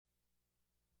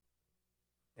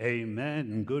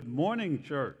Amen. Good morning,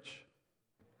 church.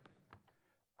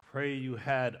 Pray you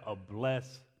had a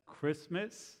blessed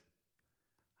Christmas.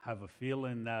 Have a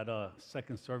feeling that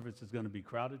second service is going to be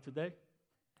crowded today.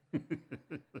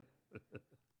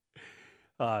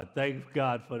 Thank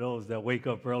God for those that wake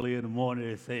up early in the morning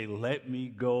and say, let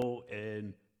me go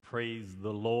and praise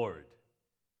the Lord.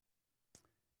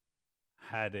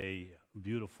 Had a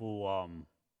beautiful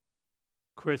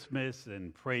Christmas,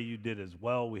 and pray you did as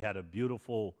well. We had a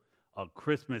beautiful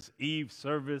Christmas Eve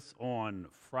service on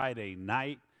Friday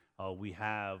night. We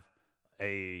have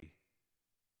a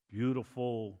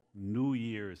beautiful New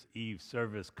Year's Eve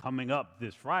service coming up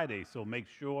this Friday, so make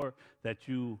sure that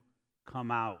you come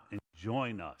out and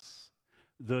join us.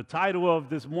 The title of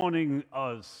this morning's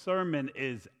sermon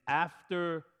is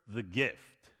After the Gift.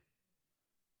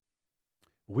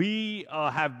 We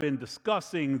have been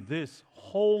discussing this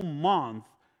whole month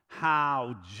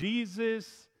how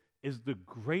Jesus is the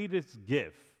greatest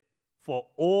gift for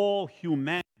all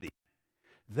humanity.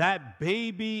 That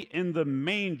baby in the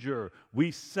manger,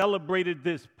 we celebrated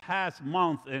this past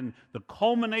month, and the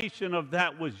culmination of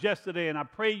that was yesterday. And I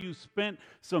pray you spent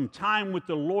some time with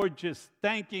the Lord just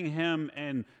thanking Him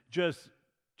and just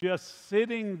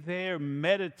sitting there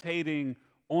meditating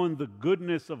on the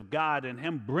goodness of God and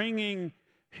Him bringing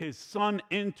His Son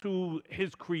into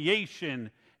His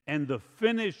creation and the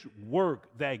finished work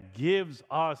that gives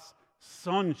us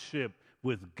sonship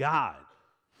with God.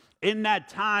 In that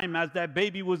time, as that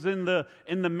baby was in the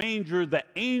manger, the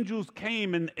angels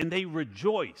came and they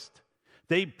rejoiced.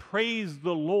 They praised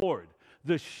the Lord.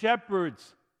 The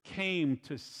shepherds came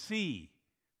to see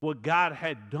what God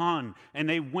had done, and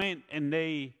they went and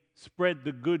they spread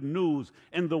the good news.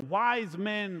 And the wise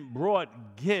men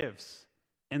brought gifts,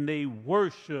 and they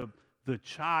worshiped the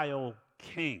child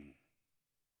king.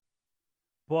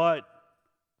 But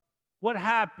what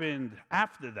happened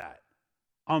after that?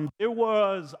 There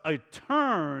was a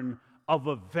turn of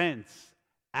events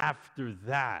after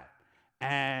that.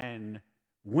 And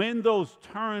when those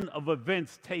turn of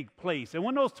events take place, and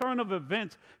when those turn of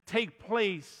events take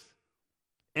place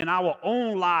in our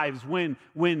own lives,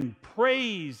 when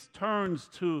praise turns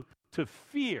to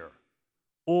fear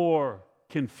or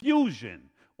confusion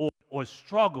or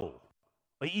struggle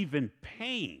or even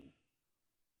pain,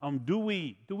 do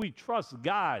we trust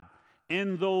God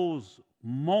in those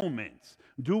moments?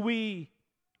 Do we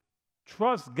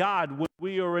trust God when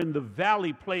we are in the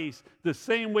valley place the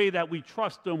same way that we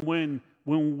trust Him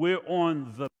when we're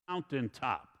on the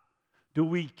mountaintop? Do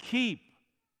we keep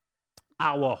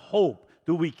our hope?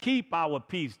 Do we keep our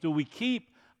peace? Do we keep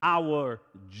our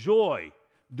joy?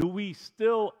 Do we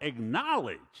still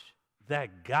acknowledge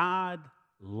that God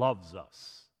loves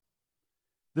us?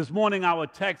 This morning, our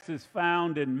text is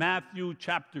found in Matthew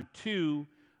chapter 2.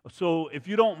 So if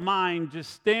you don't mind,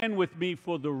 just stand with me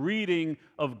for the reading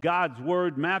of God's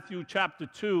Word, Matthew chapter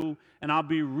 2, and I'll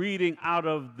be reading out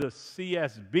of the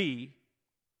CSB.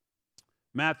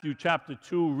 Matthew chapter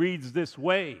 2 reads this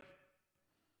way.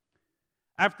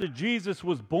 After Jesus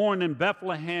was born in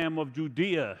Bethlehem of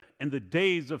Judea in the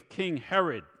days of King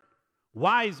Herod,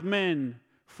 wise men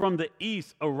from the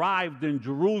east arrived in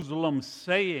Jerusalem,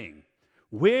 saying,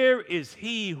 "Where is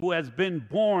he who has been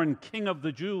born King of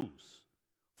the Jews?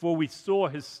 For we saw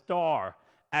his star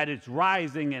at its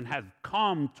rising and have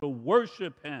come to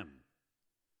worship him."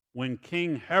 When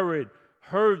King Herod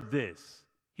heard this,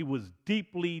 he was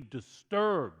deeply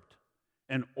disturbed,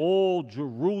 and all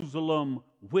Jerusalem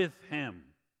with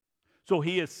him. So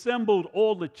he assembled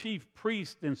all the chief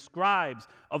priests and scribes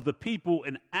of the people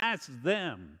and asked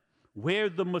them where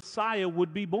the Messiah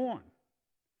would be born.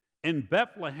 "In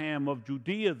Bethlehem of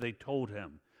Judea," they told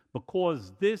him,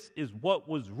 "because this is what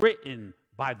was written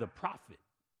by the prophet.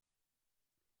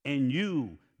 And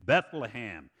you,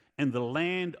 Bethlehem, in the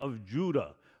land of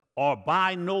Judah, are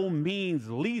by no means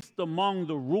least among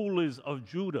the rulers of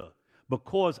Judah,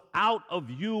 because out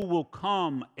of you will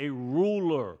come a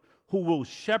ruler who will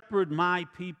shepherd my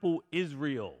people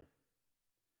Israel."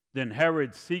 Then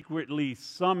Herod secretly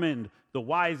summoned the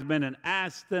wise men and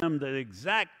asked them the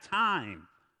exact time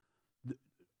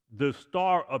the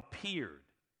star appeared.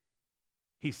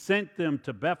 He sent them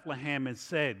to Bethlehem and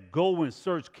said, "Go and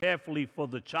search carefully for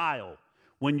the child.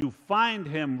 When you find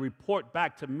him, report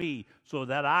back to me so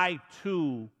that I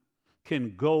too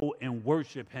can go and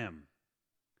worship him."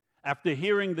 After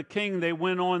hearing the king, they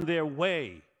went on their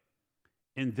way.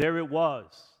 And there it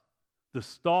was, the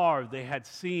star they had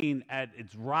seen at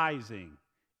its rising.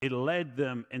 It led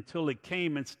them until it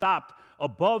came and stopped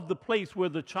above the place where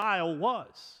the child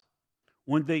was.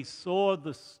 When they saw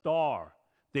the star,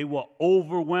 they were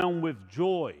overwhelmed with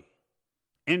joy.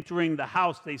 Entering the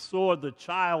house, they saw the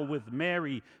child with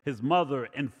Mary, his mother,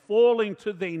 and falling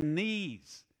to their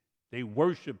knees, they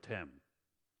worshiped him.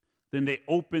 Then they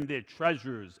opened their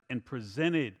treasures and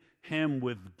presented him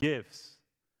with gifts,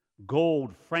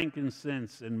 gold,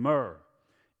 frankincense, and myrrh.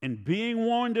 And being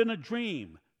warned in a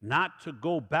dream not to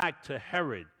go back to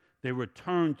Herod, they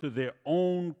returned to their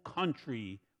own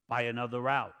country by another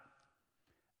route.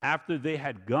 After they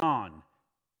had gone,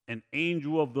 an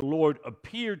angel of the Lord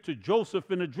appeared to Joseph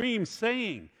in a dream,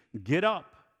 saying, "Get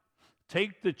up,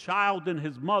 take the child and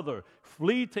his mother,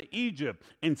 flee to Egypt,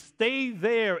 and stay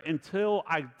there until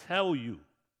I tell you.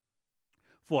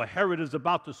 For Herod is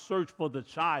about to search for the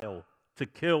child to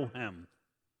kill him."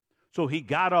 So he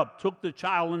got up, took the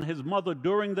child and his mother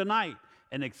during the night,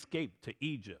 and escaped to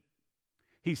Egypt.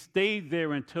 He stayed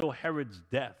there until Herod's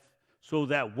death, so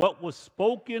that what was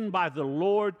spoken by the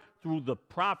Lord through the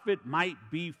prophet might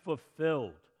be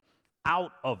fulfilled.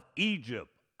 "Out of Egypt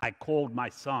I called my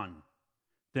son."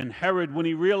 Then Herod, when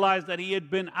he realized that he had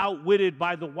been outwitted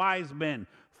by the wise men,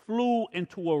 flew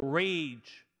into a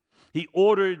rage. He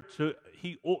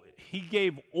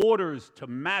gave orders to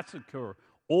massacre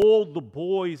all the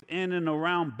boys in and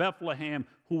around Bethlehem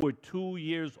who were 2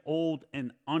 years old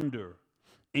and under,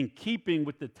 in keeping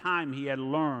with the time he had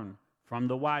learned from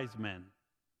the wise men.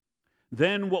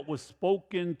 Then what was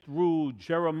spoken through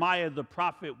Jeremiah the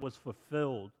prophet was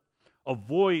fulfilled. A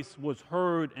voice was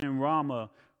heard in Ramah,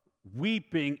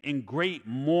 weeping in great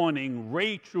mourning,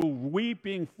 Rachel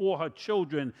weeping for her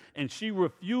children, and she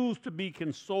refused to be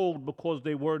consoled because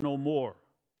they were no more.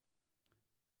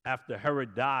 After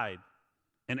Herod died,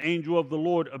 an angel of the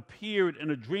Lord appeared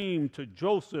in a dream to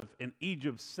Joseph in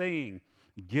Egypt, saying,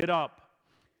 "Get up,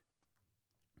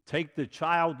 take the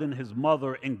child and his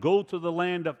mother, and go to the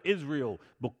land of Israel,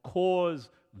 because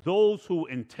those who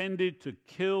intended to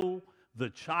kill the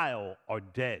child are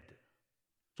dead."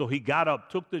 So he got up,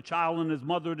 took the child and his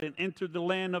mother, and entered the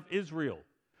land of Israel.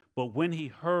 But when he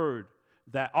heard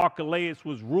that Archelaus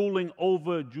was ruling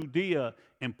over Judea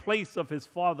in place of his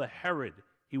father Herod,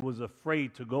 he was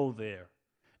afraid to go there.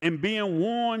 And being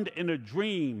warned in a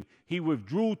dream, he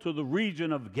withdrew to the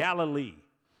region of Galilee.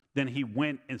 Then he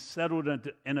went and settled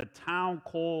in a town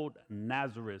called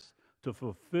Nazareth to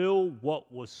fulfill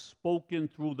what was spoken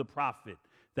through the prophet,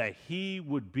 that he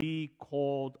would be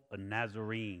called a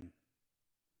Nazarene.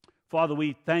 Father,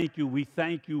 we thank you. We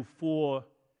thank you for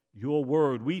your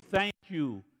word. We thank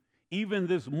you, even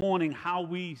this morning, how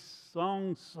we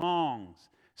sung songs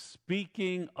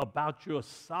speaking about your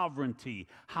sovereignty,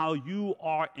 how you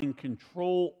are in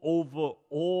control over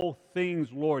all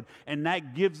things, Lord. And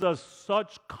that gives us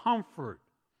such comfort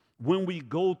when we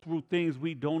go through things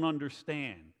we don't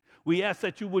understand. We ask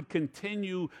that you would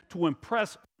continue to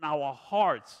impress on our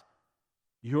hearts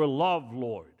your love,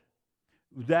 Lord.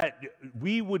 That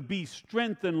we would be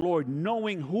strengthened, Lord,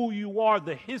 knowing who you are,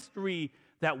 the history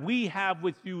that we have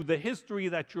with you, the history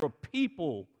that your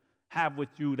people have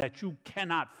with you, that you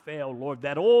cannot fail, Lord,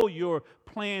 that all your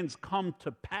plans come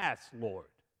to pass, Lord.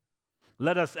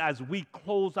 Let us, as we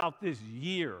close out this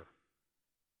year,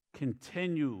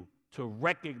 continue to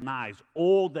recognize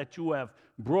all that you have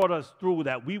brought us through,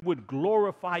 that we would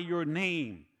glorify your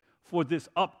name for this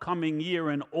upcoming year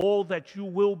and all that you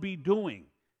will be doing,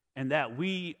 and that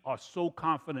we are so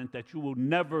confident that you will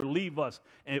never leave us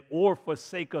or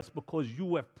forsake us, because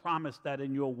you have promised that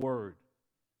in your word.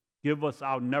 Give us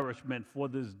our nourishment for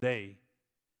this day,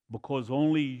 because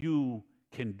only you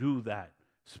can do that.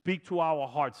 Speak to our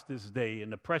hearts this day.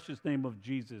 In the precious name of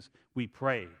Jesus, we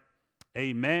pray.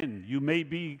 Amen. You may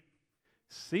be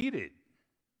seated.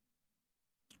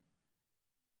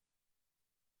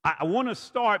 I want to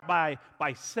start by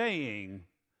saying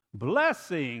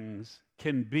blessings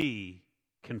can be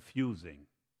confusing.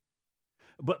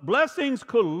 But blessings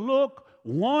could look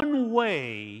one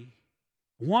way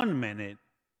 1 minute,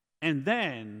 and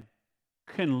then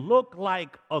can look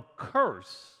like a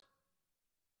curse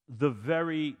the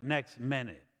very next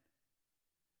minute.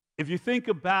 If you think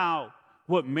about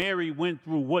what Mary went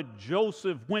through, what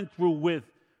Joseph went through with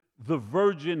the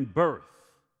virgin birth,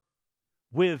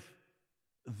 with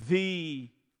the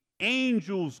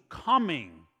angels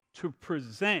coming to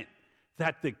present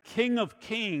that the King of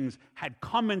Kings had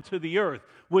come into the earth,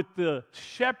 with the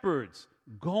shepherds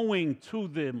going to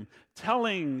them,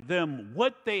 telling them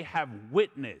what they have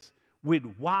witnessed, with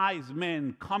wise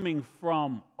men coming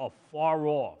from afar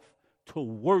off to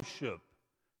worship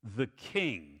the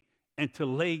King and to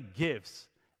lay gifts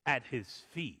at his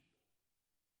feet.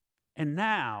 And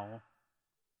now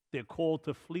they're called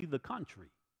to flee the country.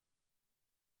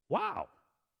 Wow.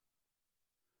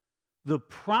 The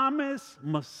promised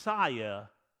Messiah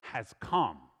has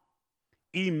come,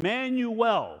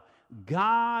 Emmanuel,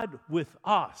 God with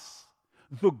us,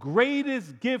 the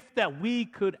greatest gift that we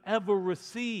could ever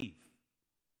receive,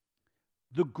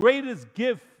 the greatest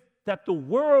gift that the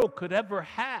world could ever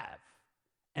have.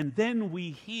 And then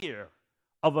we hear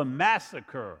of a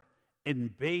massacre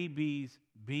and babies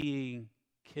being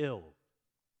killed.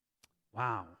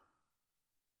 Wow.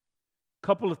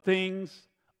 Couple of things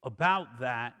about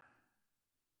that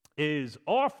is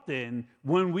often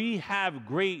when we have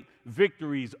great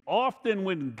victories, often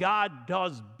when God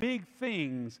does big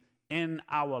things in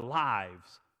our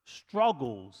lives,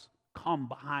 struggles come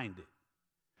behind it.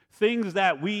 Things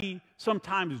that we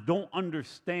sometimes don't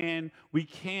understand. We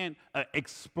can't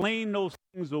explain those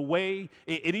things away.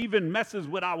 It even messes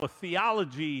with our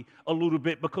theology a little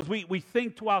bit because we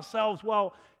think to ourselves,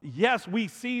 well, yes, we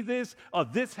see this.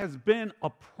 This has been a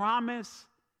promise.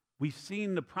 We've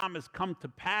seen the promise come to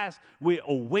pass. We're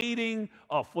awaiting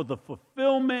for the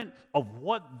fulfillment of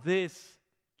what this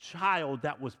child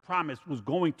that was promised was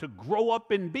going to grow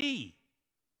up and be.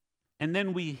 And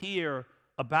then we hear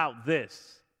about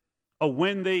this.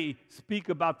 When they speak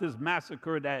about this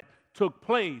massacre that took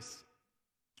place,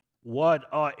 what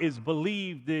is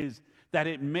believed is that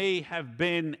it may have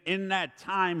been in that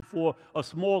time for a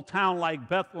small town like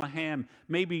Bethlehem,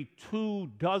 maybe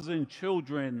 24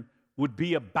 children would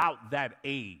be about that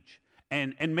age,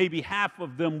 and maybe half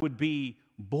of them would be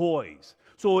boys.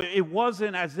 So it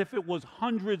wasn't as if it was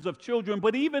hundreds of children,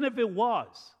 but even if it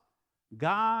was,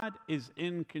 God is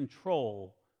in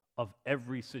control of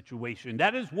every situation.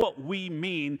 That is what we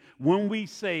mean when we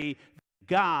say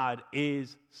God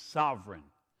is sovereign.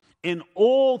 In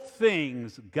all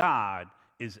things, God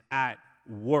is at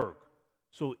work.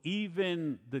 So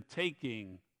even the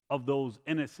taking of those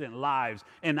innocent lives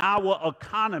and our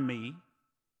economy,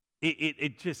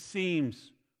 it just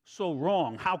seems so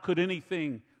wrong. How could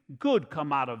anything good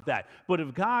come out of that? But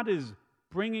if God is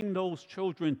bringing those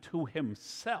children to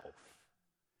himself,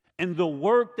 and the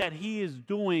work that he is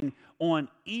doing on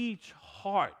each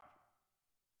heart,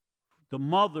 the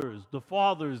mothers, the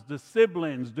fathers, the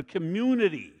siblings, the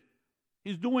community,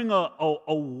 he's doing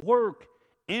a work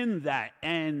in that.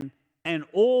 And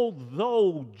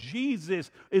although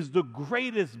Jesus is the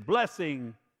greatest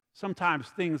blessing, sometimes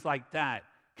things like that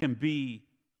can be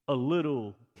a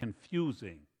little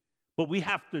confusing. But we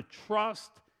have to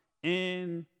trust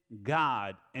in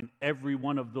God in every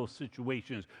one of those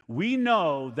situations. We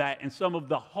know that in some of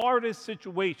the hardest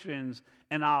situations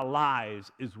in our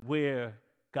lives is where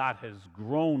God has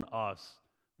grown us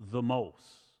the most.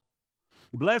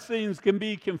 Blessings can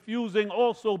be confusing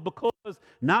also because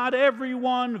not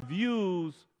everyone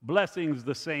views blessings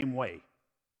the same way.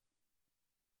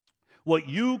 What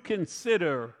you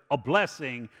consider a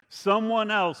blessing,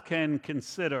 someone else can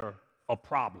consider a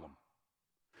problem.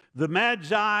 The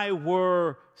Magi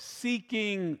were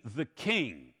seeking the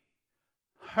king.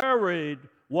 Herod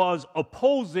was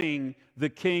opposing the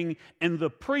king, and the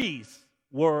priests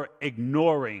were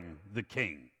ignoring the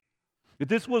king.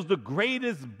 This was the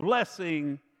greatest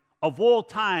blessing of all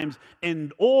times,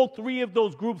 and all three of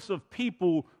those groups of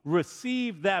people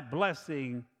received that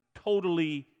blessing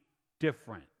totally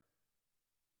different.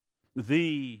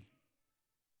 The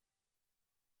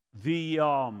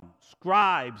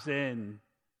scribes and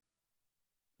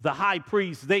the high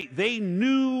priest, they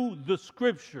knew the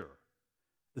scripture.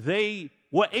 They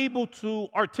were able to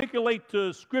articulate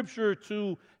the scripture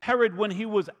to Herod when he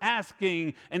was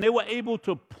asking, and they were able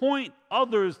to point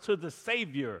others to the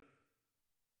Savior.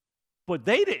 But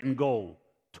they didn't go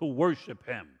to worship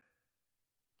him.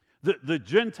 The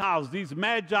Gentiles, these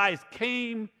Magi,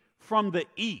 came from the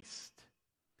east,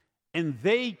 and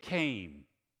they came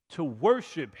to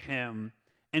worship him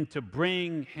and to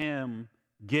bring him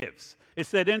gifts. It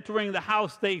said, entering the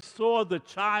house, they saw the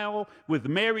child with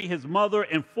Mary, his mother,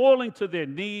 and falling to their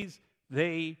knees,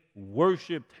 they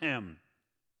worshiped him.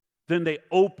 Then they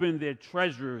opened their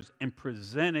treasures and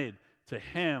presented to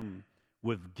him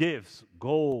with gifts,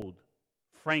 gold,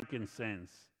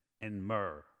 frankincense, and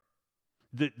myrrh.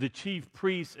 The chief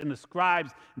priests and the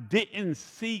scribes didn't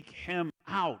seek him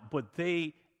out, but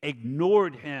they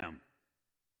ignored him.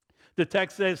 The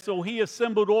text says, so he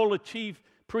assembled all the chief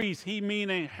priests, he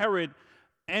meaning Herod,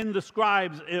 and the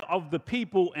scribes of the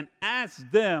people, and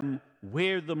asked them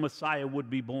where the Messiah would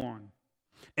be born.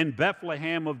 In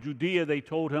Bethlehem of Judea, they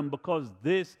told him, because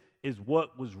this is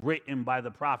what was written by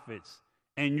the prophets.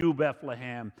 And you,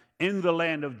 Bethlehem, in the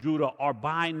land of Judah, are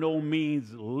by no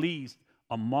means least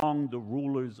among the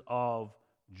rulers of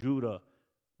Judah.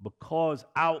 because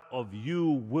out of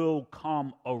you will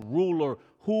come a ruler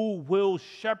who will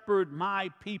shepherd my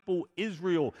people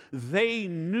Israel. They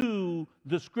knew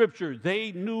the scripture.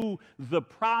 They knew the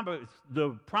promise,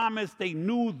 they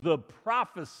knew the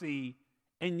prophecy,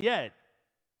 and yet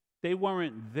they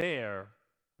weren't there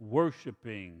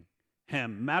worshiping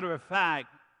him. Matter of fact,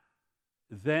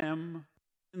 them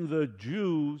and the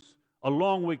Jews,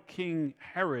 along with King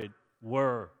Herod,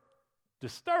 were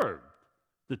disturbed,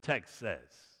 the text says.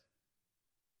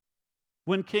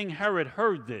 When King Herod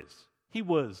heard this, he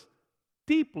was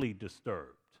deeply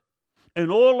disturbed,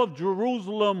 and all of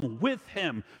Jerusalem with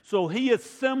him. So he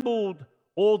assembled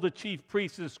all the chief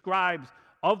priests and scribes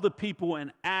of the people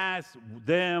and asked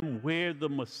them where the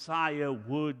Messiah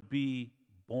would be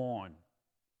born.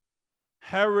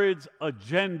 Herod's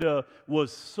agenda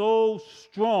was so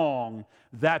strong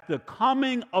that the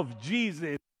coming of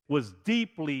Jesus was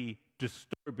deeply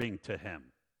disturbing to him.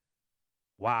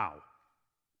 Wow.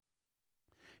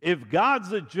 If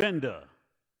God's agenda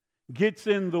gets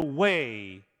in the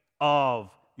way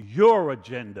of your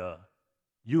agenda,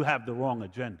 you have the wrong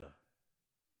agenda.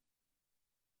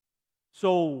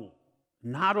 So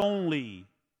not only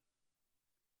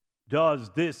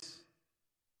does this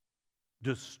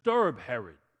disturb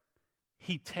Herod,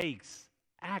 he takes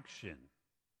action.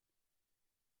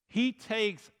 He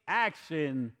takes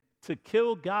action to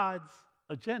kill God's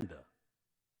agenda.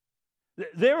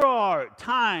 There are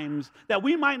times that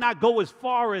we might not go as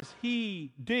far as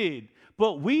he did,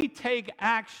 but we take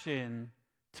action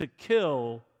to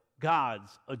kill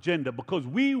God's agenda because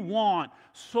we want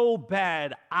so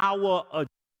bad our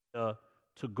agenda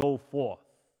to go forth.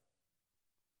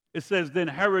 It says, then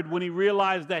Herod, when he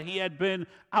realized that he had been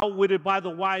outwitted by the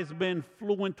wise men,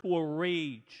 flew into a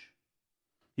rage.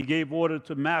 He gave order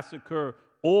to massacre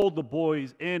all the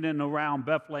boys in and around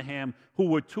Bethlehem who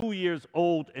were 2 years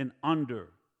old and under,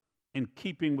 in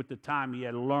keeping with the time he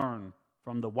had learned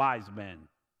from the wise men.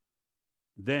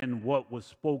 Then what was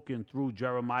spoken through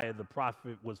Jeremiah the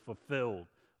prophet was fulfilled.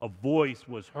 A voice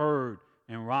was heard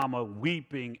in Ramah,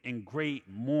 weeping in great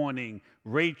mourning,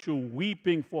 Rachel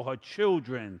weeping for her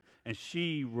children, and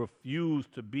she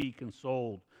refused to be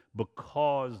consoled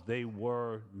because they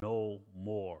were no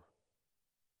more.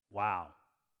 Wow.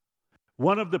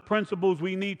 One of the principles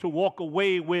we need to walk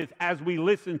away with as we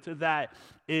listen to that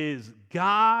is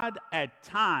God at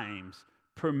times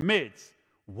permits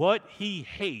what he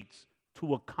hates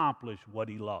to accomplish what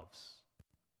he loves.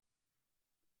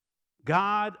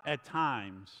 God at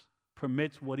times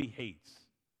permits what he hates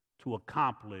to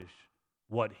accomplish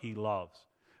what he loves.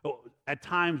 At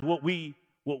times what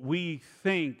we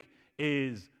think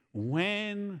is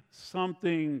when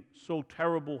something so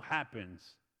terrible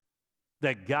happens,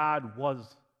 that God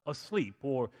was asleep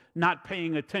or not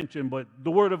paying attention, but the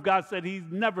Word of God said he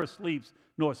never sleeps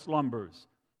nor slumbers.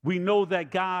 We know that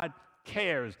God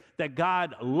cares, that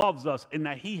God loves us, and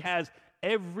that he has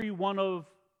every one of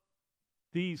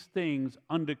these things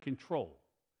under control.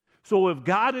 So if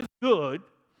God is good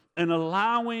and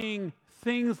allowing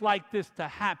things like this to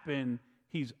happen,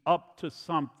 he's up to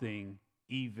something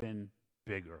even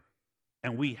bigger.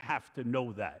 And we have to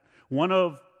know that. One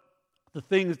of the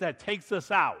things that takes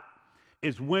us out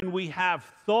is when we have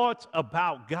thoughts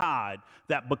about God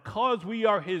that because we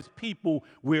are his people,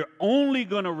 we're only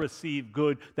going to receive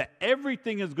good, that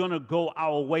everything is going to go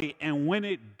our way, and when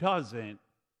it doesn't,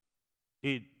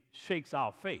 it shakes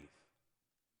our faith.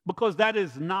 Because that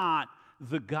is not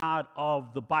the God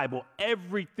of the Bible.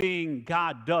 Everything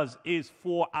God does is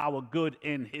for our good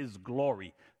and his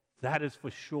glory. That is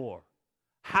for sure.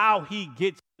 How he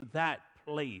gets to that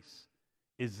place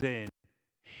is in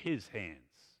his hands.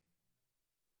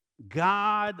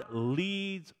 God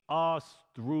leads us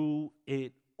through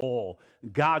it all.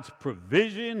 God's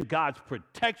provision, God's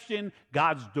protection,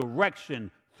 God's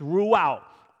direction throughout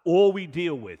all we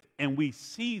deal with. And we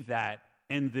see that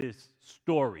in this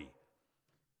story.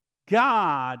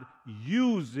 God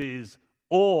uses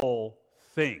all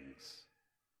things.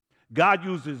 God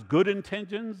uses good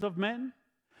intentions of men.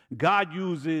 God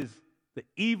uses the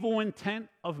evil intent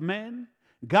of men.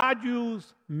 God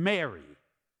used Mary,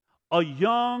 a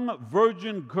young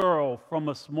virgin girl from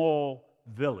a small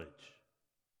village.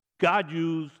 God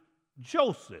used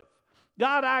Joseph.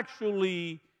 God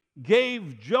actually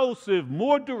gave Joseph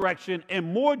more direction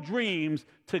and more dreams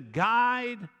to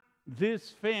guide this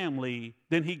family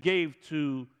than he gave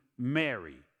to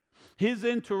Mary. His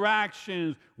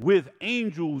interactions with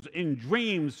angels in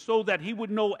dreams so that he would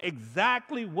know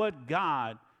exactly what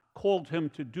God called him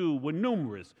to do were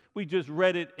numerous. We just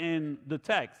read it in the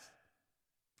text.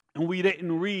 And we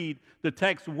didn't read the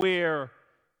text where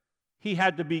he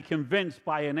had to be convinced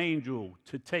by an angel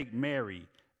to take Mary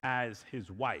as his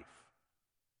wife.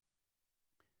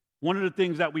 One of the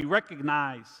things that we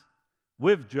recognize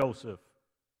with Joseph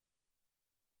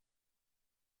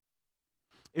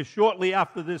is shortly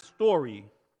after this story,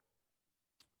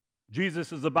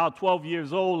 Jesus is about 12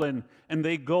 years old, and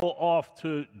they go off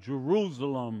to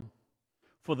Jerusalem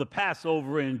for the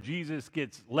Passover, and Jesus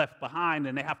gets left behind,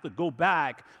 and they have to go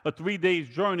back a 3-day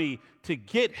journey to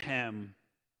get him.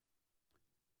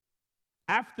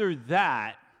 After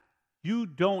that, you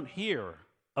don't hear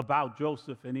about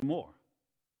Joseph anymore.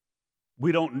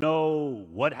 We don't know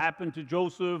what happened to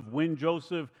Joseph, when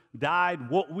Joseph died.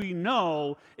 What we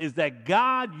know is that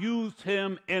God used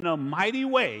him in a mighty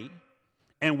way,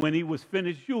 and when he was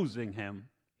finished using him,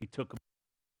 he took him.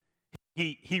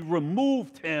 He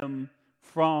removed him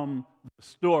from the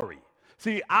story.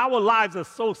 See, our lives are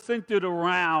so centered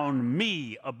around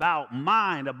me, about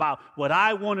mine, about what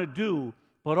I want to do,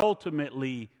 but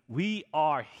ultimately we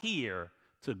are here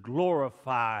to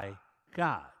glorify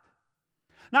God.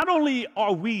 Not only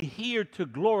are we here to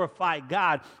glorify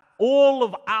God, all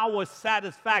of our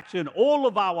satisfaction, all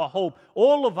of our hope,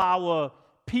 all of our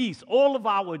peace, all of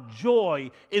our joy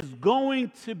is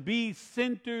going to be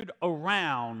centered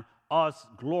around us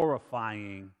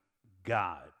glorifying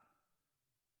God.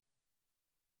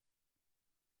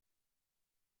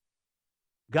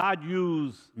 God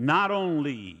used not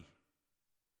only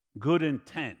good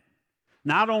intent,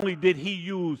 not only did he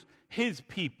use his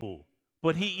people,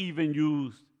 but he even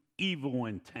used evil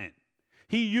intent.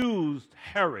 He used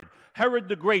Herod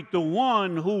the Great, the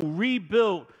one who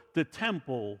rebuilt the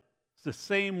temple, the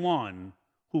same one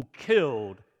who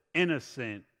killed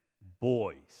innocent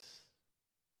boys.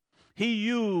 He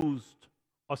used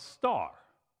a star.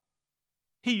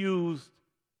 He used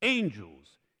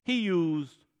angels. He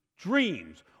used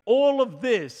dreams. All of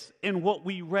this in what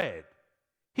we read.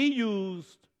 He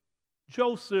used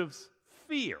Joseph's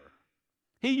fear.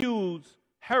 He used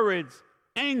Herod's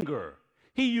anger.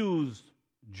 He used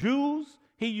Jews.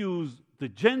 He used the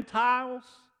Gentiles.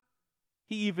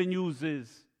 He even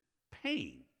uses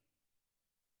pain.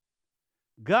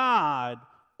 God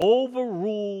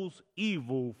overrules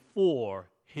evil for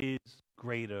his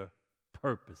greater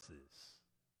purposes.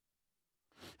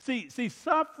 See,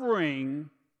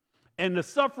 suffering and the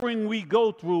suffering we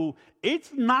go through, it's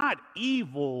not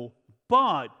evil,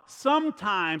 but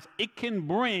sometimes it can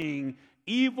bring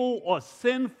evil or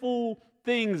sinful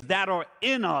things that are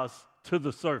in us to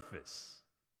the surface.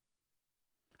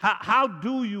 How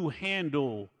do you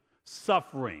handle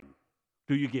suffering?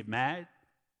 Do you get mad?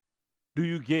 Do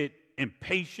you get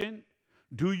impatient?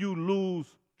 Do you lose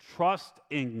trust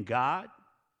in God?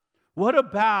 What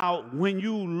about when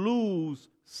you lose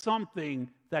something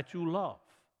that you love?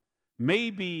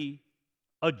 Maybe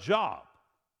a job,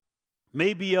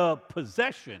 maybe a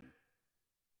possession,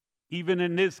 even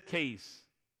in this case,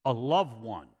 a loved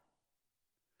one.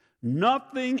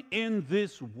 Nothing in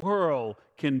this world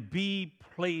can be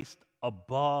placed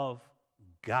above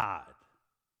God.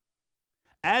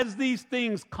 As these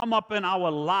things come up in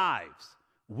our lives,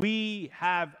 we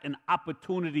have an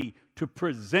opportunity to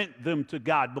present them to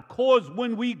God. Because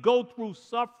when we go through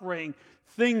suffering,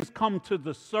 things come to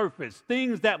the surface,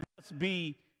 things that must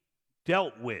be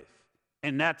dealt with.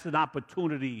 And that's an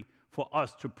opportunity for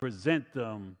us to present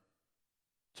them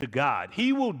to God.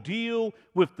 He will deal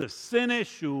with the sin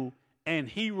issue, and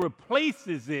he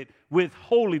replaces it with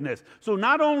holiness. So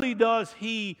not only does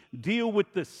he deal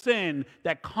with the sin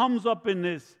that comes up in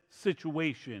this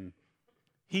situation,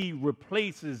 he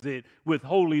replaces it with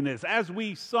holiness. As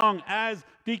we sung, as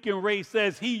Deacon Ray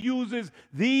says, he uses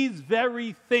these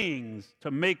very things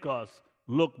to make us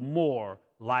look more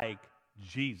like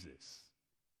Jesus.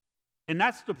 And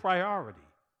that's the priority.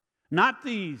 Not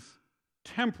these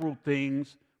temporal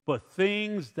things, but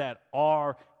things that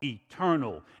are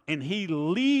eternal. And he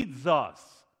leads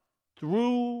us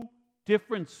through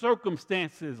different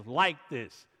circumstances like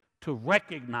this to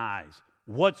recognize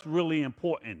what's really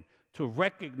important, to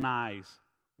recognize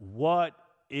what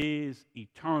is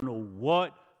eternal,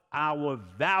 what our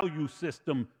value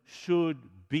system should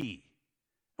be.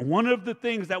 And one of the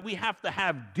things that we have to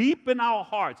have deep in our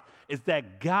hearts is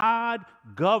that God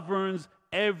governs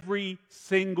every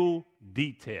single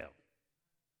detail.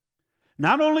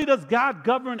 Not only does God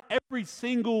govern every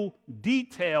single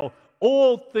detail,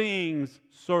 all things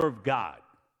serve God.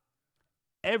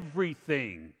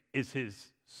 Everything is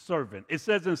his servant. It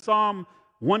says in Psalm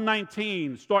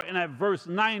 119, starting at verse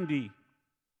 90,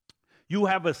 you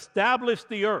have established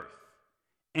the earth,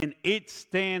 and it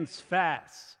stands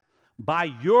fast. By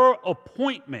your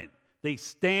appointment, they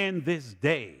stand this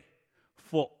day.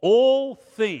 For all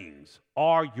things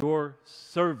are your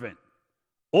servant.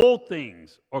 All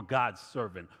things are God's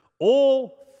servant.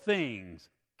 All things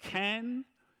can,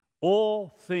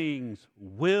 all things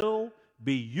will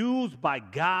be used by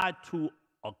God to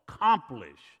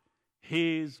accomplish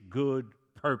his good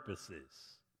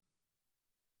purposes.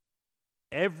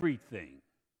 Everything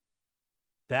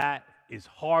that is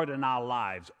hard in our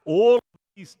lives, all of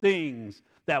these things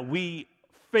that we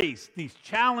face, these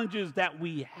challenges that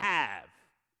we have,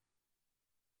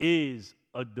 is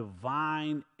a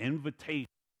divine invitation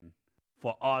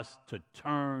for us to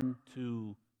turn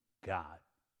to God.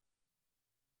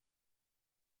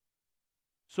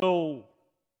 So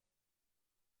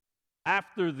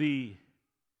after the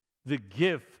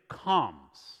gift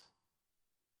comes,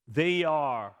 they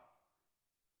are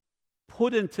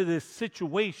put into this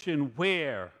situation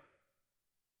where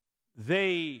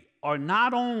they are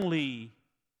not only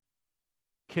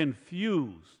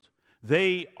confused,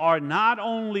 they are not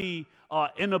only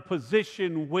in a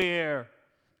position where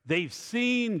they've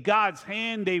seen God's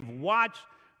hand, they've watched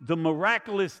the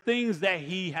miraculous things that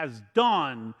he has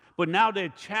done, but now they're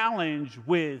challenged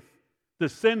with the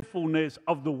sinfulness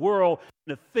of the world,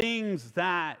 the things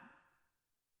that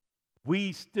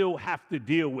we still have to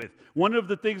deal with. One of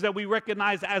the things that we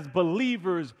recognize as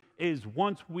believers is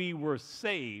once we were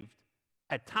saved,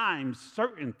 at times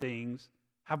certain things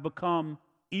have become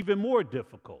even more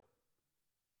difficult.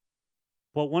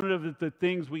 But one of the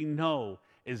things we know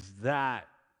is that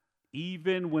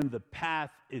even when the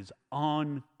path is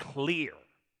unclear,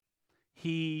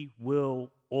 he will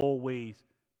always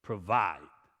provide.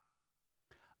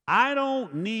 I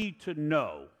don't need to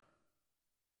know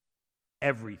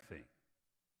everything.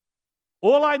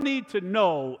 All I need to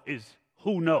know is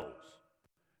who knows.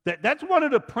 That's one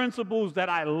of the principles that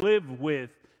I live with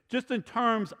just in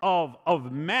terms of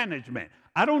management.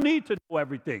 I don't need to know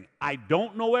everything. I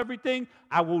don't know everything.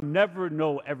 I will never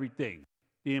know everything.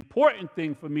 The important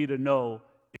thing for me to know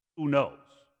is who knows.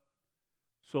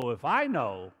 So if I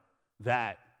know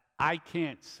that I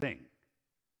can't sing,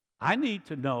 I need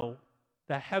to know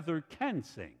that Heather can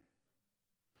sing.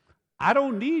 I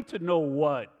don't need to know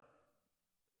what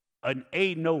an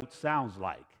A note sounds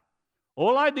like.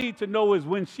 All I need to know is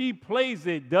when she plays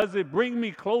it, does it bring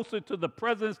me closer to the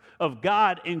presence of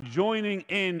God and joining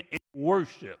in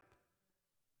worship?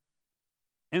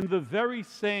 In the very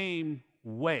same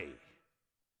way,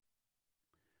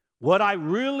 what I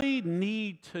really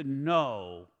need to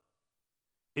know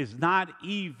is not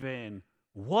even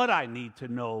what I need to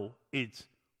know, it's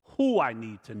who I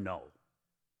need to know.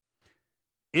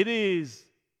 It is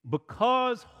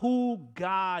because who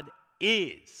God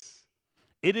is.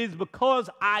 It is because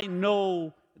I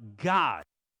know God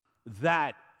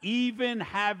that even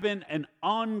having an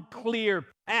unclear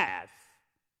path,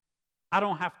 I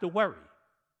don't have to worry.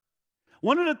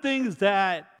 One of the things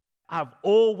that I've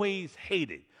always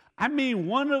hated,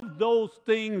 one of those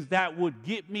things that would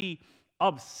get me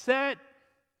upset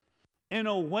in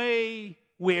a way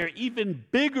where even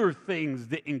bigger things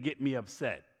didn't get me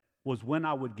upset, was when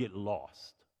I would get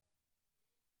lost.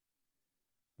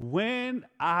 When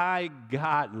I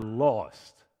got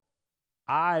lost,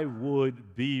 I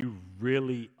would be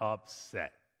really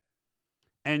upset.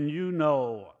 And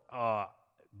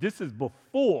this is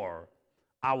before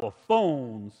our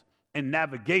phones and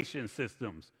navigation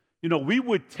systems. We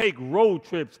would take road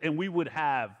trips and we would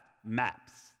have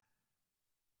maps.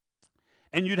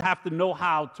 And you'd have to know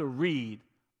how to read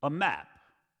a map.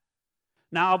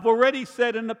 Now, I've already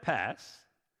said in the past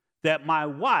that my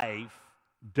wife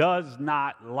does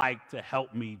not like to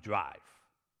help me drive.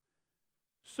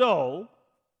 So,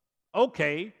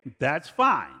 okay, that's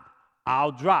fine.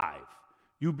 I'll drive.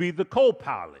 You be the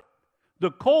co-pilot.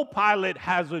 The co-pilot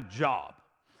has a job.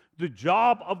 The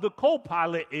job of the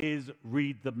co-pilot is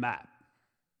read the map.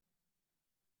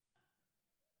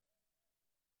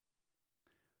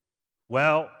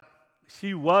 Well,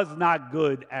 she was not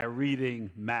good at reading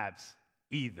maps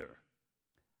either.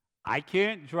 I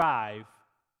can't drive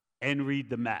and read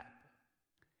the map.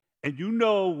 And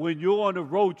when you're on a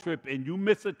road trip and you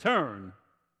miss a turn,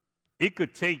 it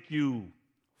could take you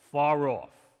far off.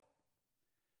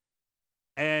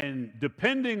 And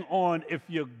depending on if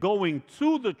you're going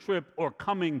to the trip or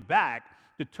coming back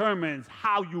determines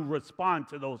how you respond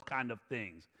to those kind of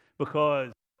things.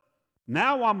 Because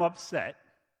now I'm upset.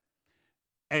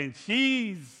 And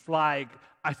she's like,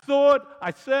 I told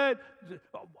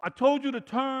you to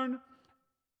turn.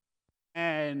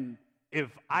 And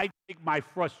if I take my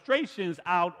frustrations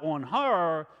out on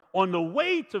her on the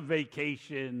way to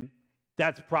vacation,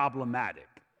 that's problematic.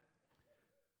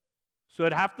 So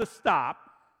I'd have to stop,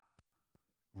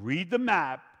 read the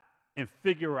map, and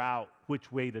figure out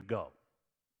which way to go.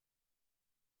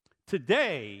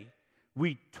 Today,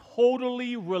 we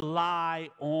totally rely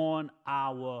on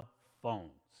our phones.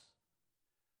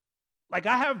 Like,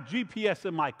 I have GPS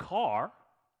in my car.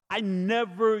 I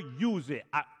never use it.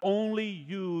 I only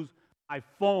use my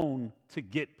phone to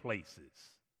get places.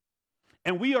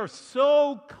 And we are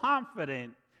so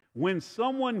confident when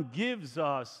someone gives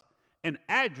us an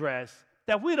address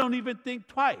that we don't even think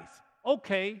twice.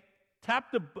 Okay,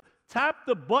 tap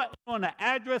the button on the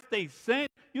address they sent.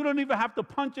 You don't even have to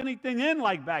punch anything in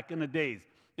like back in the days.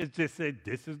 It just said,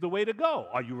 this is the way to go.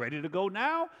 Are you ready to go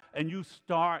now? And you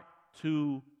start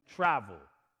to travel.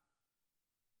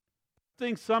 I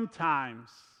think sometimes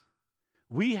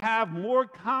we have more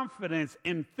confidence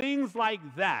in things like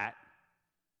that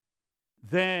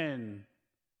than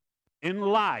in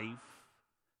life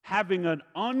having an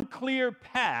unclear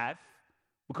path,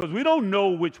 because we don't know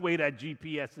which way that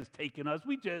GPS is taking us.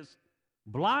 We just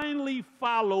blindly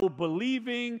follow,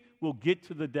 believing we'll get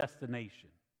to the destination.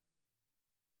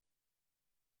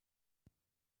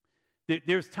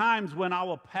 There's times when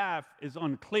our path is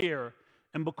unclear,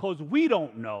 and because we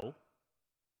don't know,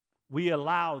 we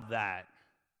allow that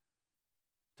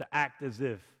to act as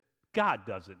if God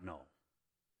doesn't know,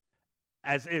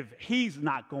 as if He's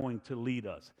not going to lead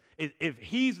us, if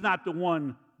He's not the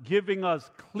one giving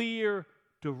us clear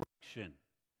direction.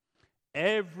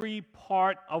 Every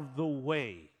part of the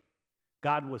way,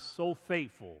 God was so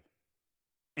faithful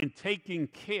in taking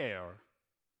care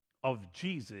of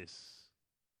Jesus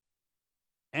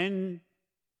and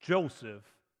Joseph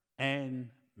and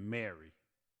Mary.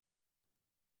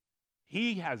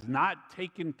 He has not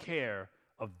taken care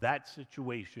of that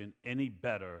situation any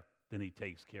better than He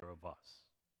takes care of us.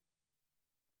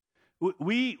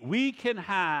 We can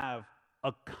have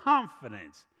a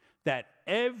confidence that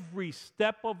every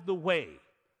step of the way,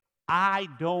 I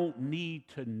don't need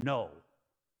to know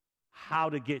how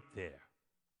to get there.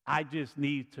 I just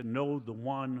need to know the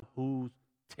one who's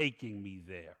taking me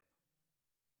there.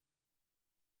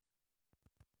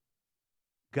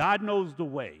 God knows the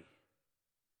way.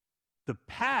 The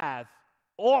path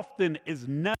often is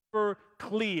never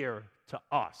clear to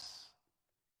us.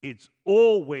 It's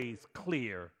always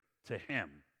clear to Him.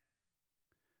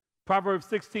 Proverbs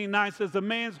 16:9 says, a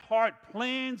man's heart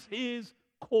plans his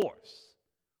course,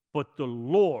 but the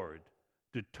Lord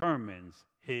determines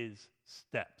his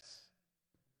steps.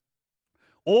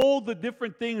 All the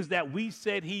different things that we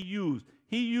said He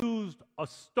used a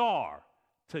star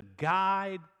to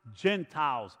guide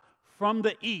Gentiles from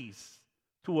the east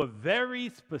to a very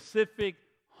specific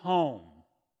home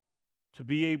to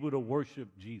be able to worship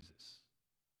Jesus.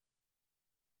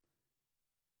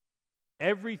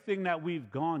 Everything that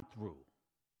we've gone through,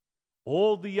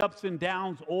 all the ups and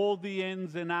downs, all the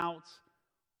ins and outs,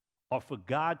 are for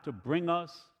God to bring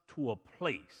us to a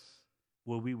place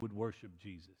where we would worship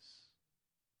Jesus.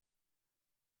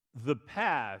 The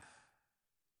path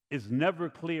is never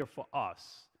clear for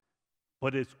us,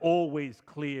 but it's always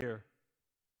clear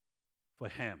for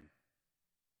Him.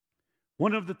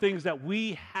 One of the things that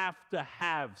we have to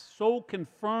have so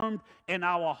confirmed in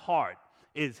our heart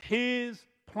is His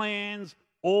plans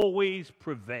always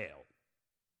prevail.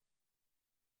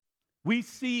 We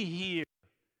see here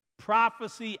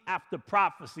prophecy after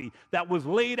prophecy that was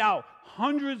laid out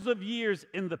hundreds of years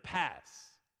in the past.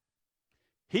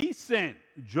 He sent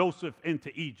Joseph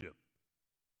into Egypt.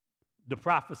 The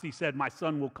prophecy said, my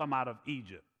son will come out of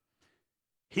Egypt.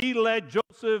 He led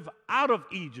Joseph out of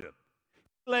Egypt.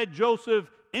 He led Joseph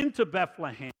into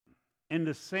Bethlehem. In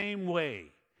the same way,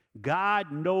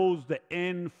 God knows the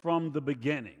end from the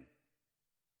beginning.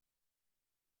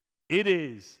 It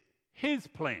is His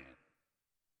plan.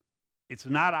 It's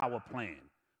not our plan.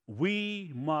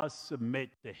 We must submit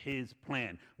to His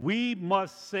plan. We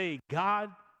must say, God,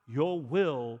 your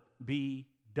will be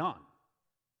done.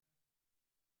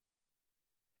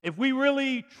 If we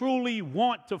really, truly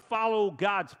want to follow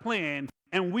God's plan,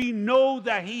 and we know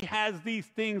that He has these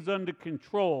things under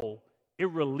control, it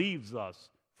relieves us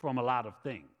from a lot of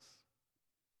things.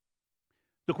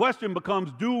 The question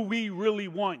becomes, do we really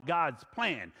want God's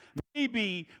plan?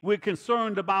 Maybe we're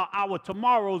concerned about our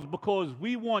tomorrows because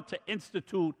we want to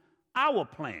institute our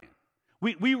plan.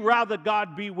 We rather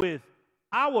God be with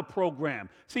our program.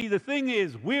 See, the thing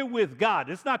is, we're with God.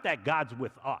 It's not that God's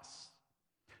with us.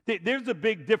 There's a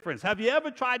big difference. Have you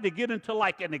ever tried to get into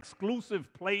like an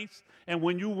exclusive place, and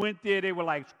when you went there, they were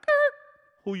like,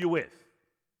 who you with?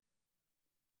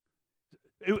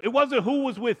 It wasn't who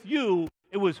was with you.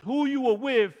 It was who you were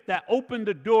with that opened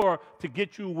the door to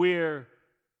get you where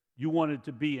you wanted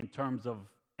to be in terms of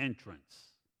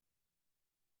entrance.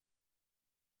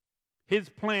 His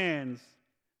plans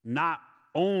not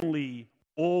only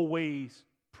always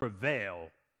prevail,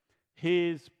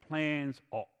 his plans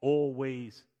are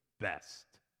always best.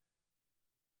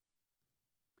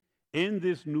 In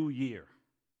this new year,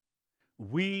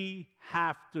 we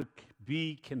have to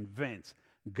be convinced,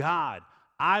 God,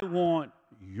 I want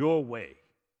your way.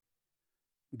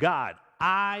 God,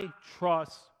 I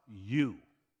trust you.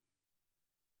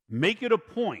 Make it a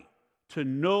point to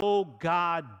know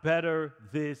God better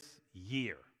this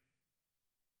year.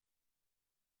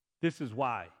 This is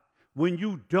why. When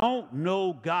you don't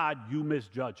know God, you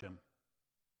misjudge him.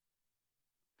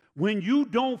 When you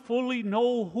don't fully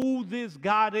know who this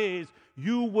God is,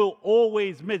 you will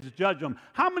always misjudge him.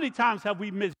 How many times have we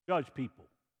misjudged people?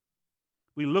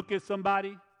 We look at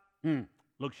somebody,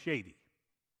 looks shady.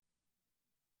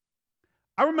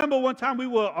 I remember one time we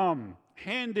were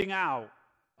handing out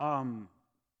and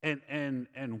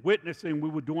witnessing. We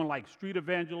were doing like street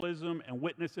evangelism and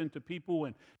witnessing to people,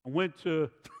 and went to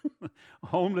a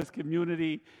homeless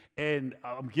community, and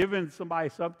I'm giving somebody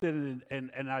something,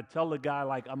 and I tell the guy,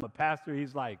 like, I'm a pastor.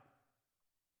 He's like,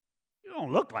 you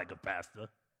don't look like a pastor.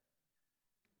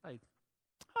 Like,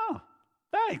 oh,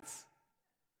 thanks.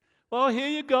 Well, here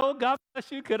you go. God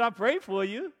bless you. Could I pray for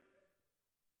you?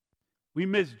 We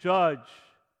misjudge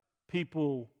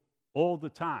people all the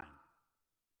time.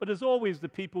 But it's always the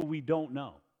people we don't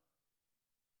know.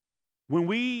 When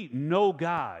we know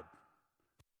God,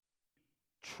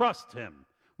 trust him,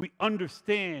 we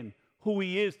understand who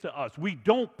he is to us. We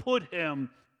don't put him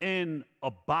in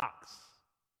a box.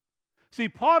 See,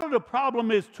 part of the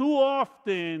problem is too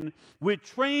often we're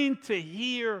trained to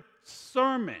hear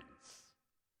sermons,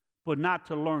 but not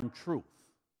to learn truth.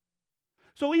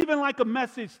 So even like a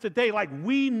message today, like,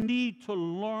 we need to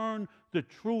learn the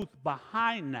truth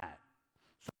behind that.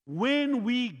 So when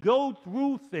we go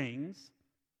through things,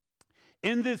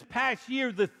 in this past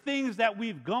year, the things that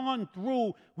we've gone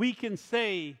through, we can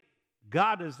say,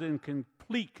 God is in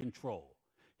complete control.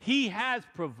 He has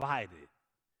provided.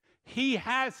 He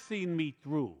has seen me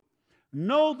through.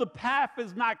 No, the path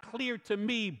is not clear to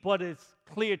me, but it's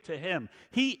clear to him.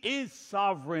 He is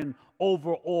sovereign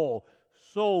over all.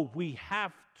 So we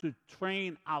have to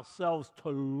train ourselves to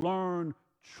learn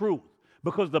truth,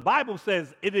 because the Bible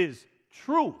says it is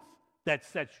truth that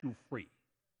sets you free.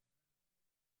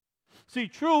 See,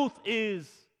 truth is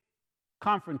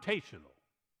confrontational.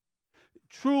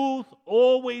 Truth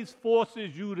always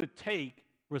forces you to take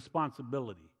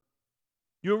responsibility.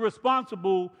 You're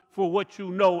responsible for what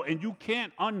you know, and you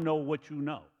can't unknow what you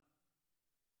know.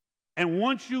 And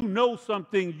once you know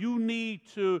something, you need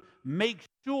to make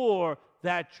sure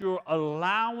that you're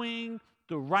allowing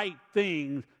the right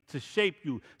things to shape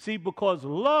you. See, because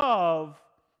love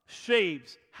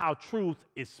shapes how truth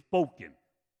is spoken,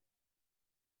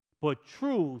 but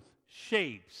truth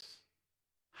shapes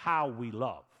how we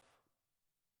love.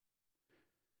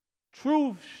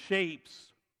 Truth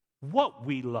shapes what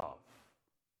we love.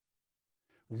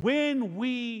 When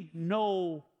we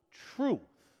know truth,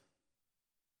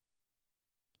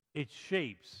 it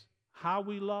shapes how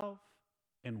we love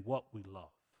and what we love.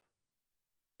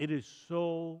 It is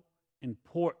so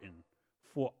important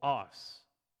for us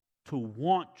to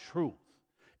want truth.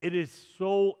 It is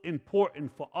so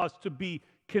important for us to be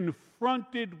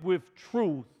confronted with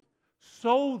truth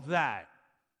so that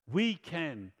we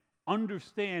can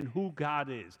understand who God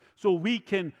is, so we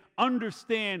can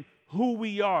understand who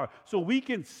we are, so we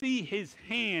can see his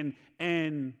hand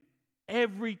in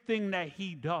everything that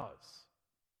he does.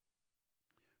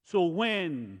 So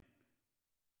when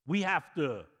we have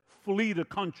to flee the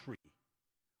country,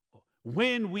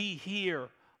 when we hear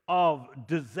of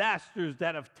disasters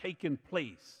that have taken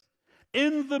place,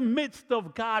 in the midst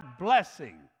of God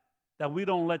blessing, that we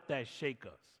don't let that shake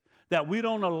us, that we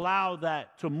don't allow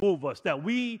that to move us, that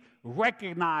we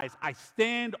recognize I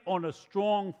stand on a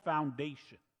strong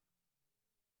foundation.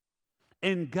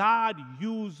 And God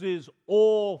uses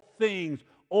all things.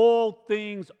 All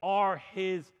things are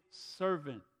his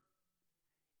servant.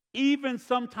 Even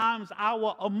sometimes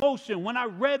our emotion. When I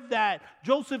read that,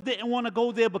 Joseph didn't want to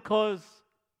go there because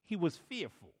he was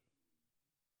fearful.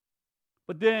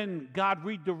 But then God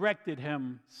redirected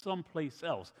him someplace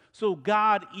else. So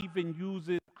God even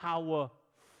uses our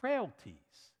frailties.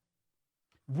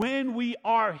 When we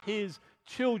are his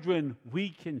children, we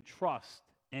can trust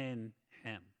in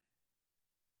him.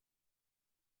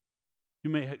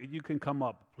 You can come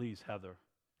up, please, Heather.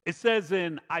 It says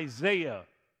in Isaiah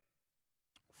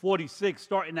 46,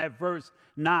 starting at verse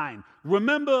 9,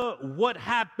 remember what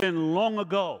happened long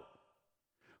ago.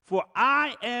 For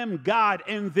I am God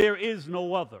and there is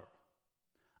no other.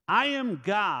 I am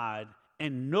God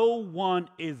and no one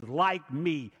is like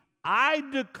me. I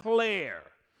declare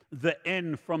the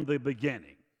end from the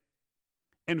beginning,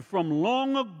 and from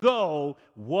long ago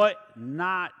what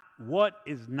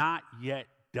is not yet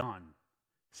done,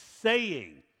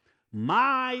 saying,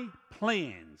 my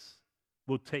plans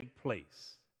will take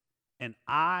place, and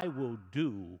I will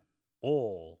do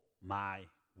all my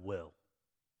will.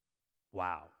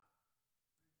 Wow.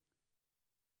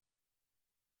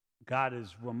 God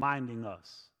is reminding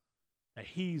us that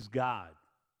he's God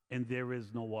and there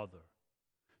is no other.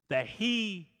 That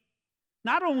he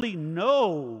not only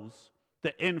knows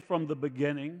the end from the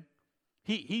beginning,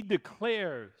 he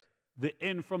declares the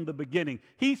end from the beginning.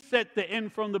 He set the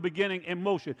end from the beginning in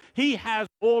motion. He has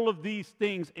all of these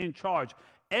things in charge.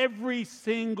 Every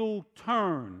single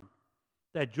turn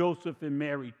that Joseph and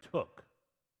Mary took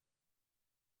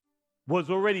was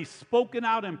already spoken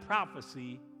out in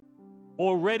prophecy,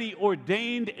 already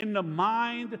ordained in the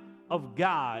mind of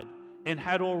God, and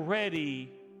had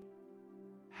already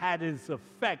had its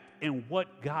effect in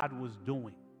what God was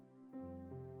doing.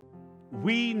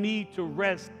 We need to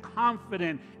rest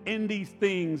confident in these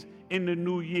things in the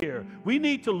new year. We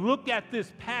need to look at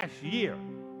this past year,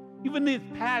 even these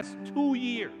past 2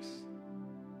 years.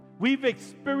 We've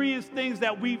experienced things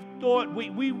that we thought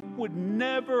we would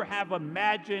never have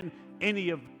imagined any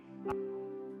of.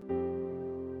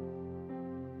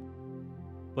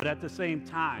 But at the same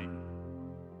time,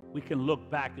 we can look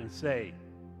back and say,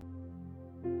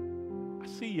 I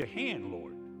see your hand,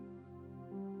 Lord.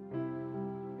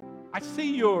 I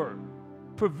see your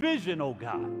provision, oh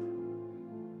God.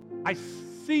 I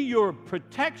see your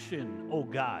protection, oh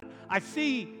God. I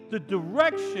see the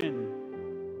direction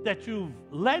that you've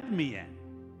led me in.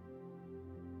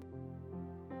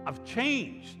 I've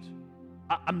changed.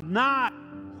 I'm not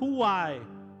who I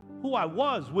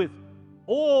was, with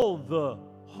all the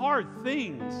hard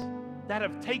things that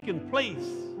have taken place.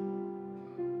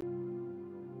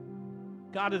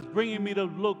 God is bringing me to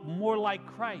look more like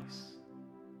Christ.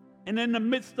 And in the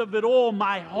midst of it all,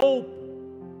 my hope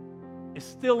is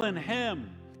still in him.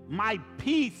 My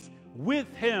peace with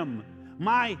him,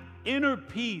 my inner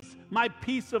peace, my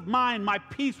peace of mind, my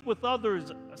peace with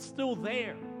others are still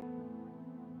there.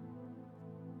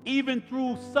 Even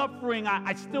through suffering,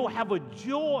 I still have a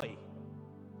joy.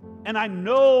 And I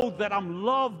know that I'm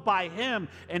loved by him,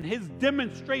 and his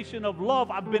demonstration of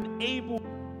love I've been able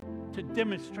to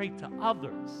demonstrate to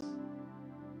others.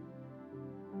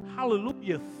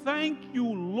 Hallelujah. Thank you,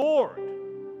 Lord,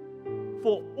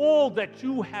 for all that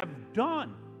you have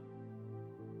done.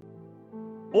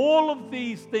 All of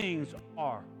these things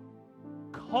are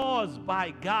caused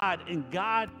by God, and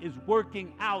God is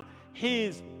working out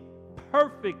his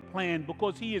perfect plan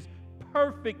because he is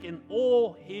perfect in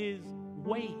all his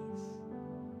ways.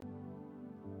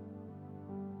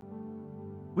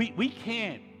 We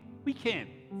can't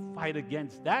fight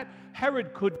against that.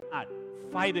 Herod could not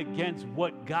fight against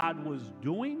what God was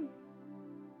doing.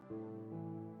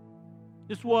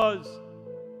 This was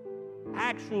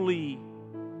actually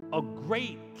a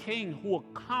great king who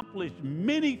accomplished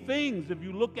many things if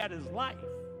you look at his life.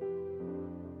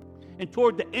 And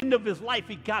toward the end of his life,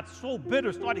 he got so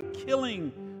bitter, started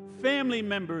killing family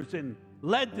members and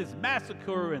led this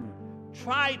massacre and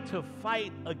tried to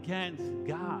fight against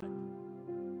God.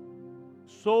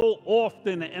 So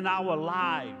often in our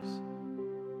lives,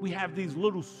 we have these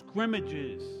little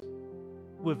scrimmages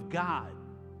with God,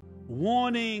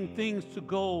 wanting things to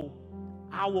go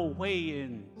our way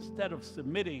instead of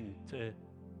submitting to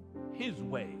his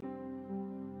way.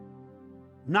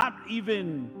 Not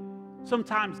even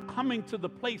sometimes coming to the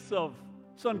place of,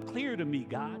 it's unclear to me,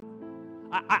 God.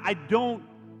 I don't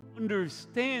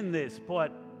understand this,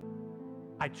 but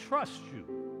I trust you.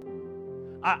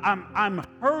 I'm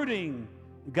hurting,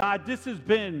 God. This has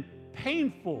been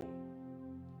painful.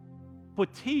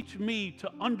 But teach me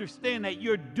to understand that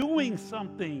you're doing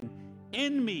something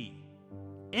in me,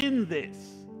 in this,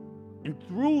 and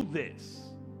through this.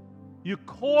 You're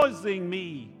causing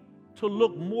me to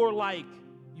look more like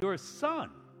your son.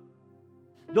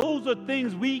 Those are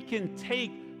things we can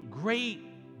take great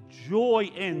joy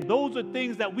in. Those are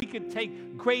things that we can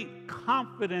take great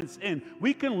confidence in.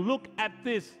 We can look at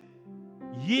this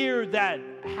year that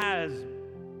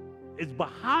is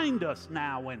behind us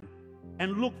now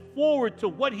and look forward to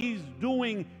what he's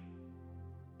doing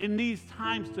in these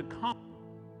times to come.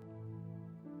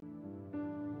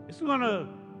 It's going to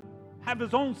have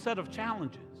his own set of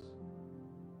challenges.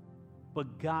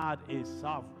 But God is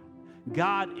sovereign.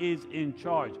 God is in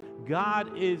charge.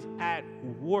 God is at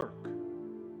work.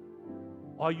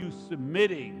 Are you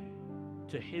submitting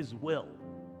to his will?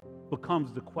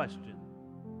 Becomes the question.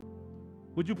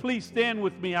 Would you please stand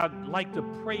with me? I'd like to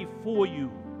pray for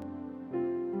you.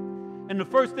 And the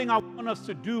first thing I want us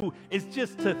to do is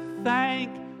just to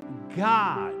thank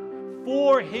God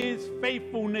for his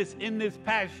faithfulness in this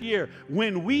past year.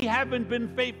 When we haven't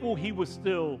been faithful, he was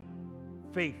still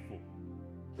faithful.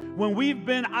 When we've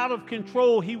been out of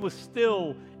control, he was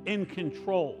still in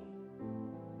control.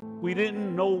 We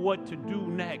didn't know what to do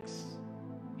next.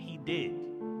 He did.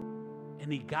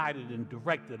 And he guided and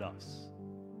directed us.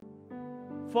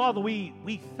 Father, we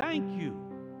thank you.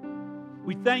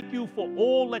 We thank you for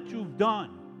all that you've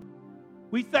done.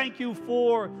 We thank you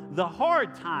for the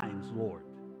hard times, Lord.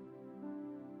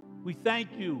 We thank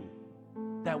you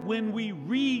that when we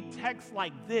read texts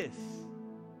like this,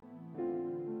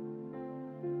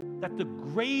 that the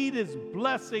greatest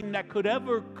blessing that could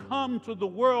ever come to the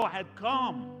world had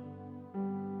come.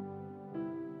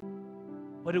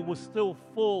 But it was still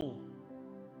full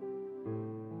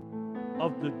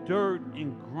of the dirt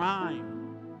and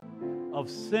grime, of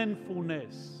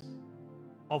sinfulness,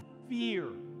 of fear.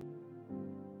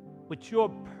 But your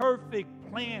perfect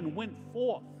plan went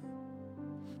forth.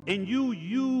 And you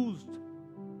used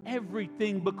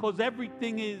everything because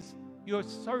everything is your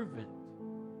servant.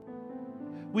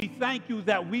 We thank you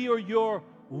that we are your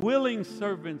willing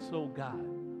servants, oh God,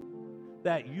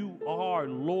 that you are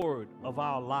Lord of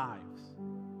our lives.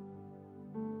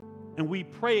 And we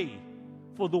pray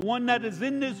for the one that is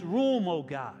in this room, oh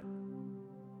God,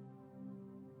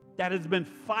 that has been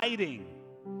fighting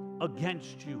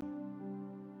against you,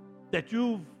 that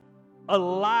you've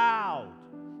allowed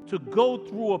to go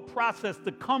through a process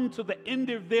to come to the end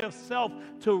of their self,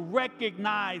 to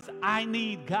recognize, I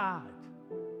need God.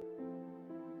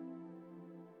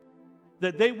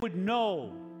 That they would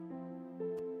know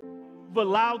you've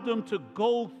allowed them to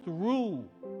go through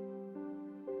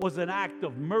was an act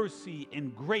of mercy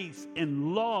and grace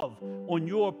and love on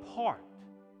your part,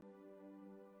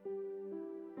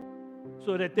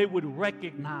 so that they would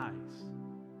recognize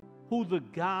who the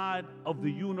God of the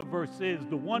universe is,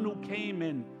 the one who came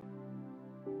and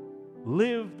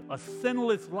lived a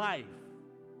sinless life,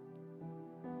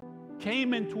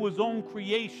 came into his own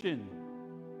creation,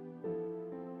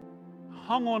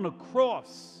 hung on a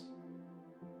cross,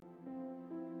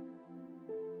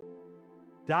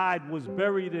 died, was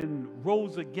buried, and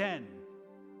rose again,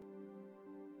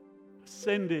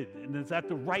 ascended, and is at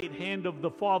the right hand of the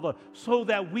Father, so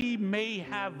that we may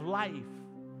have life,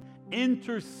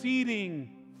 interceding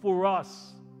for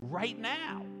us right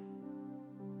now.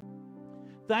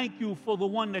 Thank you for the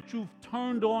one that you've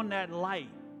turned on that light,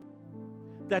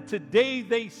 that today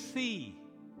they see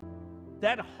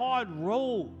that hard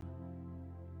road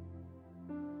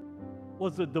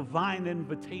was a divine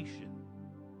invitation.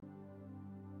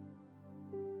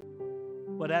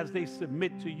 But as they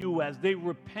submit to you, as they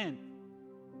repent,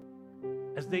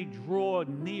 as they draw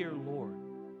near, Lord,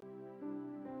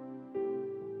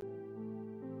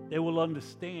 they will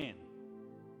understand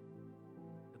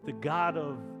that the God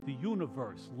of the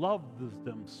universe loves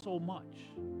them so much,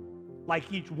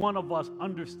 like each one of us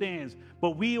understands.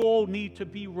 But we all need to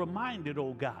be reminded,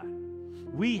 oh God,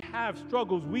 we have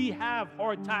struggles, we have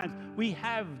hard times, we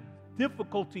have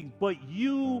difficulties, but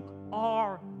you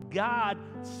are God,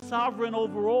 sovereign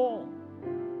over all.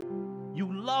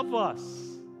 You love us.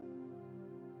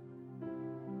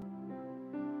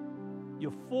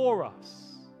 You're for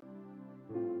us.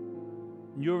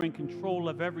 You're in control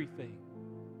of everything,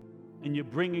 and you're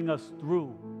bringing us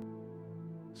through.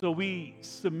 So we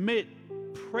submit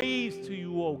praise to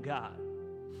you, oh God.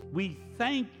 We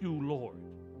thank you, Lord.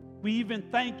 We even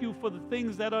thank you for the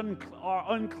things that are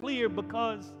unclear,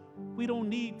 because we don't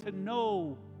need to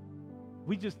know.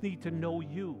 We just need to know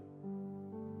you.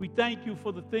 We thank you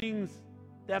for the things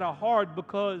that are hard,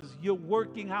 because you're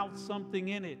working out something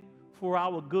in it for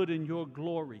our good and your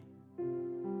glory.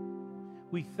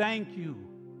 We thank you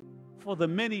for the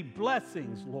many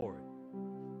blessings, Lord,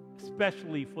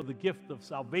 especially for the gift of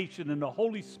salvation and the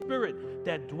Holy Spirit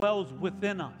that dwells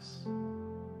within us.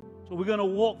 So we're going to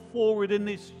walk forward in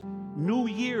this new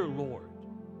year, Lord,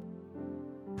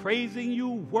 praising you,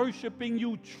 worshiping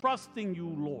you, trusting you,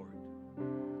 Lord.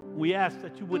 We ask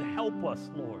that you would help us,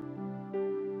 Lord,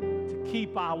 to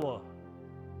keep our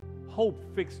hope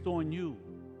fixed on you.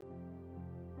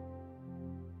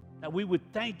 That we would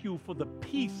thank you for the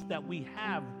peace that we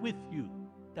have with you,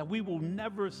 that we will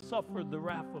never suffer the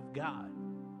wrath of God,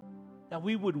 that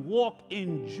we would walk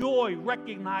in joy,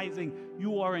 recognizing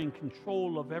you are in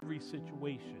control of every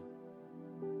situation,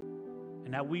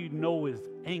 and that we know is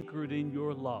anchored in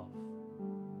your love.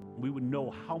 We would know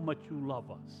how much you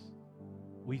love us.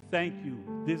 We thank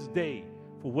you this day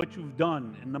for what you've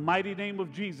done in the mighty name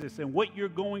of Jesus and what you're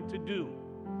going to do.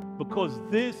 because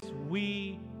this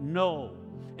we know,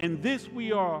 and this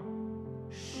we are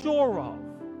sure of,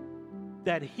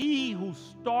 that he who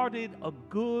started a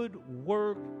good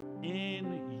work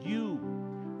in you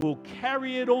will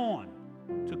carry it on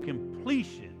to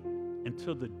completion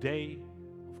until the day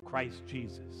of Christ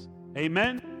Jesus.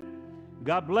 Amen.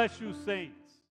 God bless you, saints.